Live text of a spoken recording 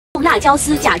辣椒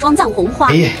丝假装藏红花。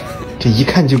哎呀，这一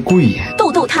看就贵呀！逗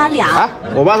逗他俩。啊，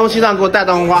我爸从西藏给我带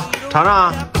藏红花，尝尝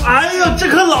啊。哎呦，这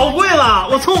可老贵了，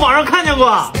我从网上看见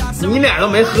过。你俩都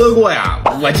没喝过呀？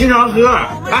我经常喝。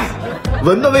哎，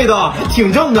闻的味道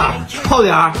挺正的，泡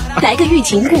点儿。来个欲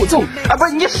擒故纵。哎，不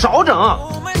是你少整，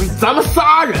咱们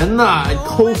仨人呢，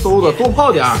偷搜的，多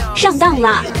泡点儿。上当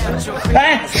了。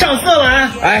哎，上色了。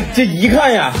哎，这一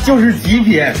看呀，就是极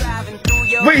品，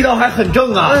味道还很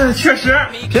正啊。确实。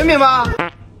品品吧。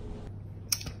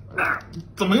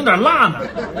怎么有点辣呢？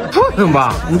不能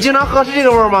吧？你经常喝是这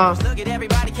个味儿吗？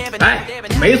哎，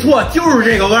没错，就是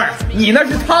这个味儿。你那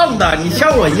是烫的，你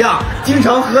像我一样，经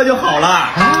常喝就好了。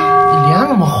啊，你脸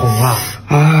怎么红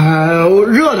了？我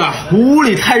热的，屋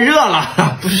里太热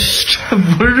了。不是，这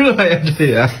不热呀，这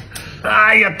也。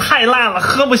哎呀，太辣了，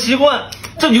喝不习惯。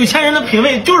这有钱人的品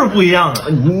味就是不一样啊！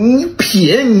你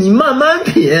品，你慢慢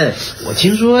品。我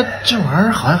听说这玩意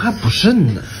儿好像还补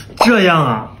肾呢。这样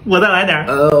啊，我再来点。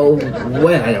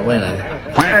我也来点，我也来点。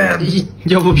哎，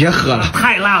要不别喝了，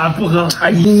太辣了，不喝。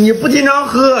哎，你不经常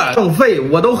喝，浪费，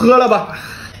我都喝了吧。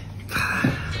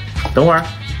等会儿，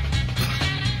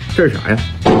这是啥呀？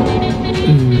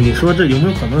你说这有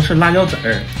没有可能是辣椒籽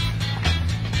儿？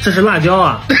这是辣椒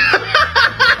啊！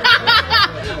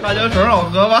辣椒水好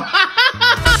喝吗？